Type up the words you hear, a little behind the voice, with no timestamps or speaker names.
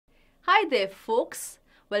Hi there folks.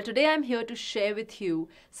 Well, today I'm here to share with you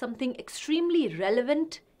something extremely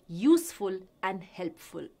relevant, useful and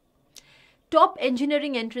helpful. Top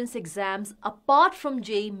engineering entrance exams apart from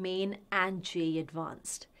JEE Main and JEE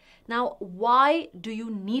Advanced. Now, why do you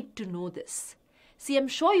need to know this? See, I'm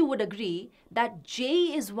sure you would agree that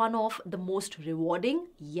JEE is one of the most rewarding,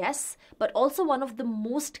 yes, but also one of the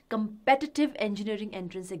most competitive engineering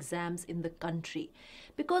entrance exams in the country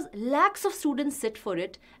because lakhs of students sit for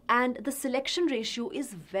it and the selection ratio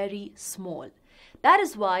is very small. That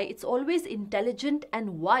is why it's always intelligent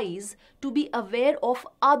and wise to be aware of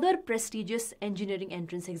other prestigious engineering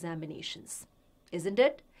entrance examinations, isn't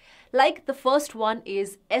it? Like the first one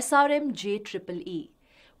is SRMJEE,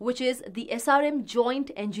 which is the SRM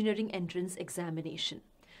Joint Engineering Entrance Examination.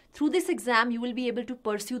 Through this exam, you will be able to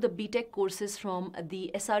pursue the BTech courses from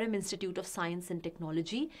the SRM Institute of Science and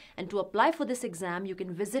Technology. And to apply for this exam, you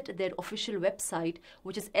can visit their official website,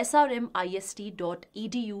 which is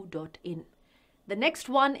srmist.edu.in. The next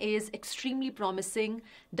one is extremely promising,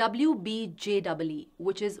 WBJEE,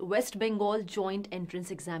 which is West Bengal Joint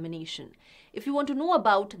Entrance Examination. If you want to know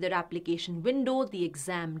about their application window, the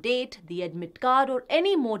exam date, the admit card or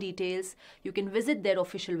any more details, you can visit their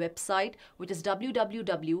official website, which is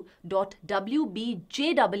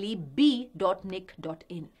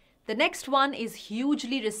www.wbjeeb.nic.in. The next one is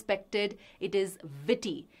hugely respected. It is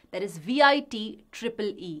VITEE, that is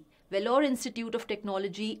VITEEE. Vellore Institute of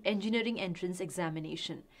Technology Engineering Entrance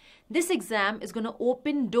Examination. This exam is going to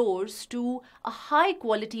open doors to a high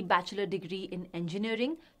quality bachelor degree in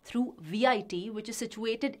engineering through VIT, which is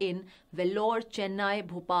situated in Vellore, Chennai,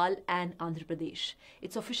 Bhopal and Andhra Pradesh.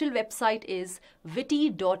 Its official website is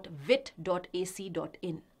vite.vit.ac.in.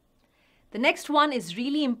 The next one is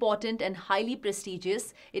really important and highly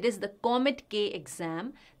prestigious. It is the COMETK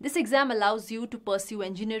exam. This exam allows you to pursue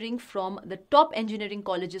engineering from the top engineering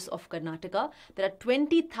colleges of Karnataka. There are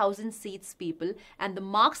 20,000 seats, people, and the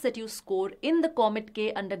marks that you score in the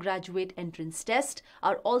COMETK undergraduate entrance test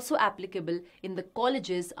are also applicable in the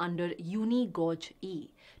colleges under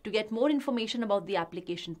JEE. To get more information about the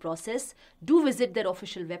application process, do visit their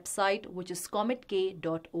official website, which is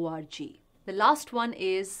cometk.org. The last one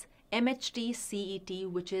is MHTCET,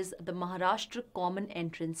 which is the Maharashtra Common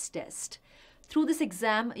Entrance Test. Through this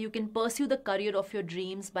exam, you can pursue the career of your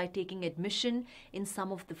dreams by taking admission in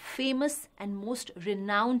some of the famous and most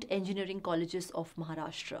renowned engineering colleges of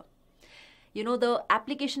Maharashtra. You know, the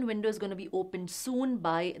application window is going to be opened soon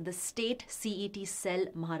by the state CET cell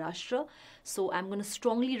Maharashtra. So I'm going to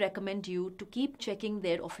strongly recommend you to keep checking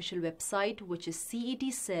their official website, which is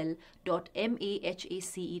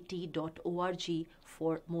cetcell.mahacet.org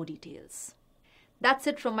for more details. That's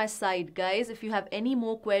it from my side, guys. If you have any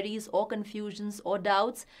more queries or confusions or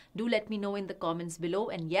doubts, do let me know in the comments below.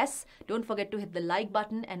 And yes, don't forget to hit the like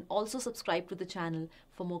button and also subscribe to the channel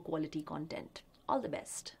for more quality content. All the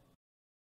best.